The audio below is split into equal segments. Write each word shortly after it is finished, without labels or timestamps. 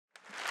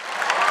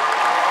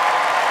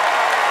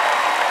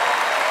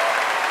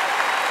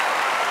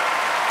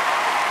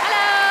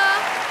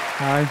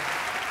Hi.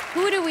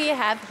 Who do we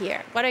have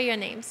here? What are your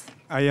names?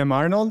 I am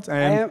Arnold. I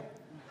am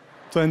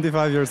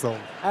 25 years old.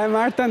 I'm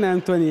Martin,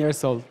 I'm 20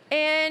 years old.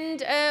 And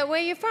where are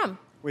you from?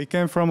 We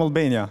came from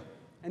Albania.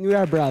 And we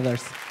are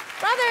brothers.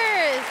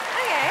 Brothers!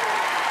 Okay.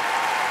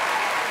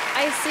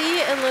 I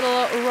see a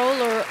little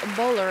roller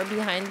bowler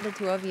behind the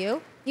two of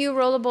you. You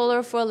roller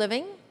bowler for a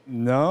living?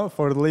 No,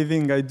 for a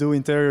living I do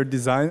interior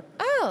design.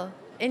 Oh,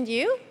 and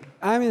you?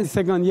 I'm in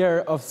second year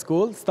of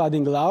school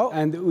studying law,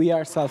 and we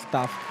are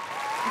self-taught.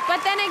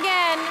 But then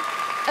again,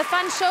 a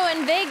fun show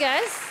in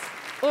Vegas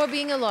or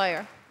being a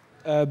lawyer?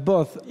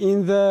 Both.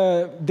 In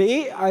the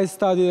day, I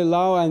study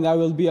law and I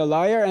will be a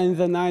lawyer, and in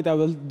the night, I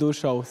will do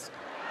shows.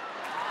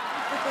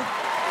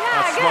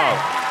 That's smart.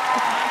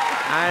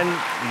 And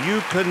you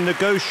can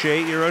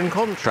negotiate your own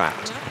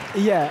contract.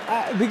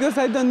 Yeah, because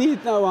I don't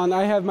need no one.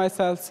 I have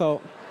myself,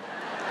 so...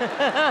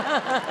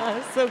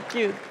 So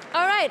cute.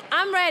 All right,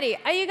 I'm ready.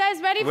 Are you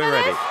guys ready We're for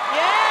ready. this?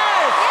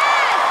 Yes! Yes!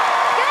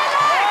 Good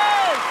luck!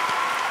 Yes!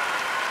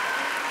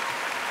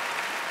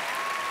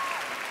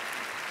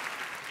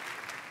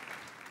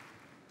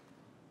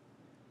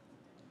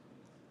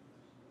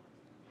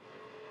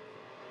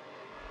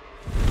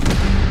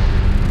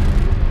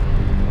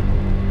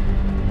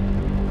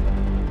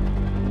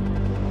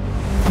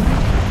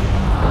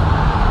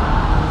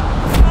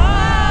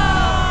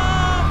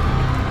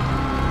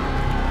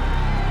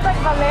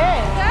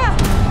 Yeah.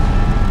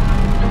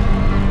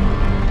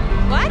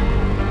 What?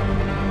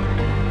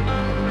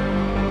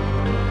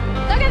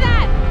 Look at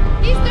that!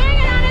 He's doing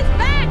it on his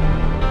back!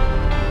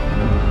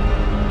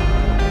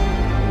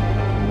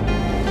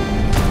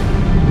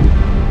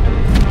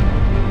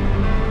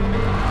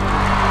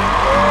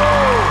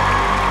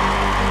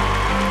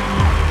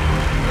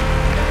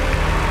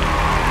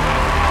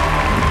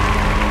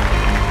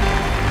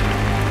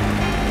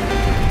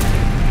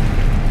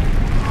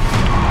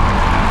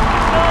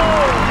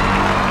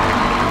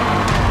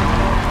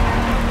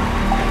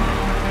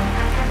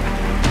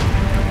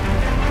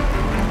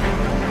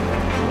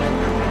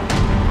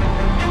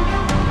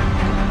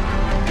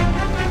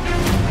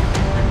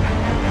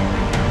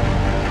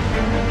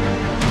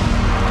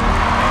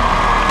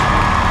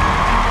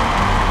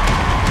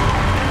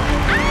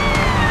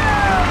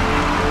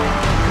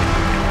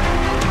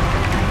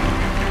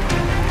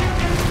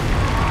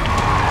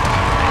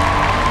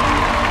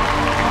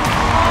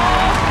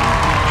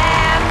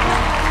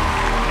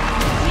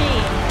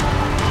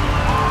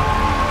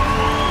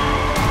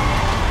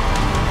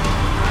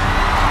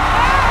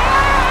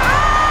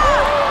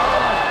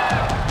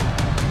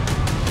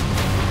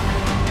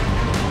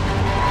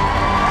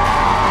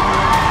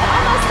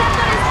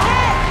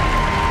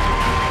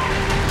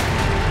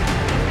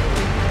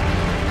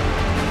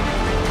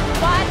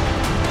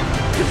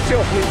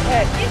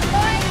 It's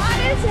going on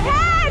his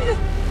head!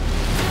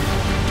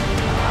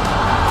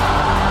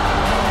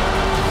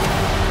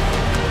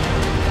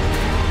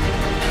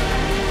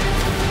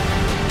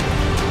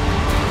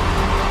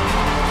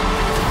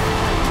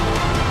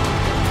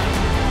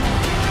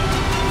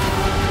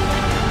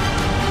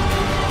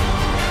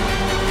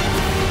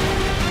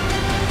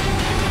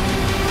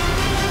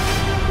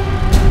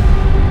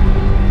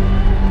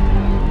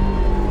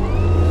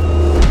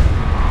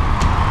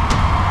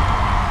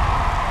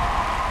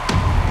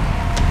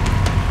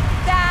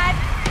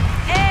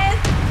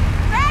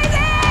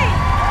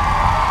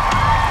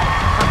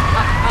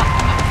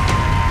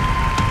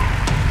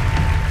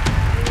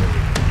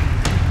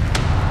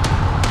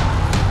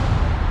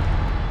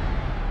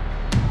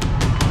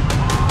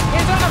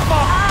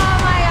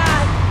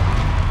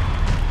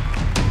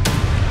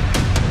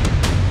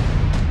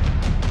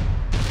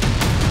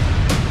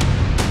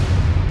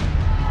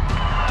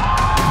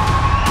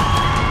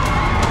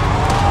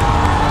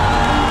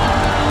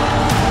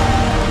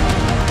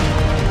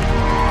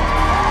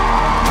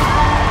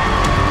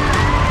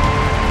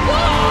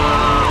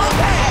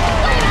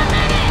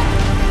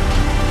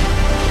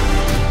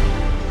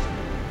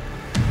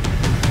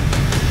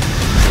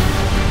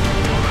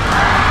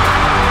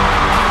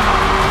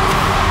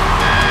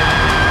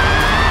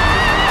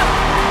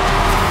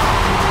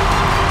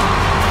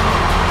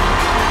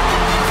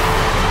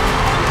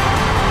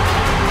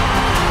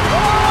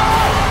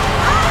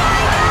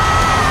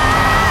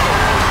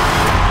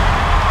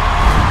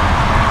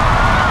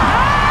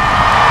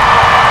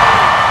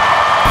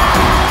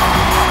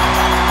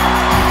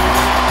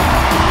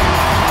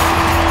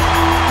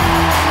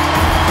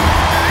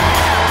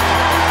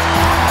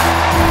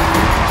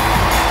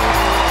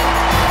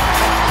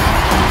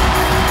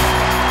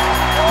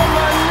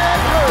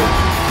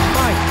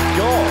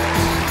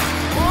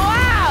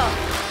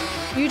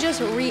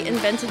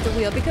 Reinvented the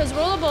wheel because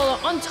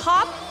rollerball on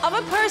top of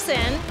a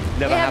person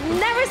we have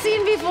never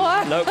seen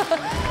before. Nope.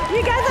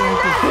 You guys are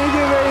nuts. Thank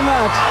you very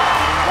much.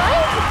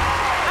 Right?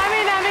 I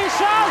mean, I'm in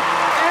shock.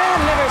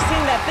 I've never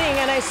seen that thing,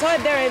 and I saw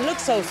it there. It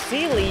looked so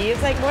silly.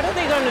 It's like, what are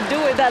they going to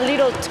do with that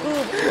little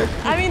tube?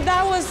 I mean,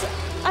 that was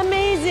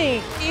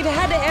Amazing. It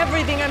had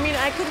everything. I mean,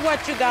 I could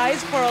watch you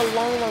guys for a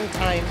long, long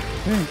time.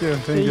 Thank you.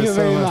 Thank you so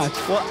very much.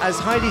 much. Well, as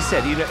Heidi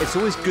said, you know, it's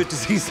always good to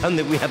see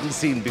something we haven't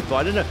seen before.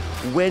 I don't know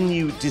when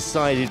you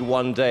decided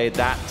one day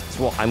that's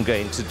what I'm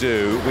going to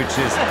do, which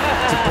is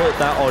to put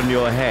that on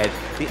your head.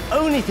 The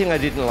only thing I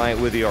didn't like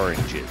were the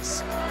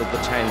oranges, or the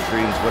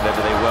tangerines,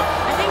 whatever they were.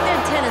 I think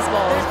they're tennis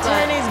balls. They're but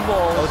tennis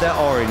balls. Oh, they're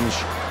orange.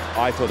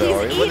 I thought they He's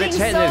were orange. Well, they eating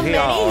technically so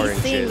are many,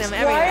 oranges. he's seeing them Why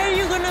everywhere. are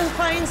you gonna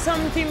find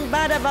something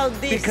bad about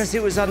this? Because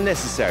it was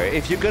unnecessary.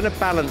 If you're going to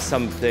balance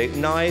something,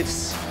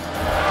 knives.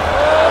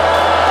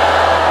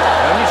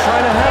 Only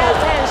trying to Pay help.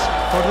 attention.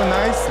 For the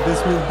nice, this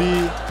will be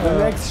The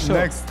next show.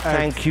 next act.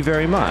 Thank you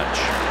very much.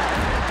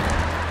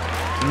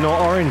 Not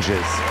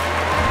oranges.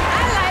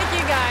 I like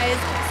you guys.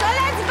 So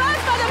let's vote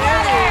for the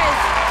brothers.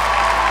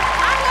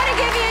 I'm gonna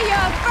give you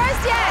your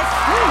first yes.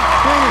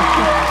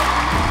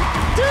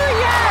 2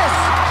 yes.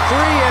 3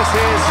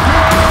 yeses.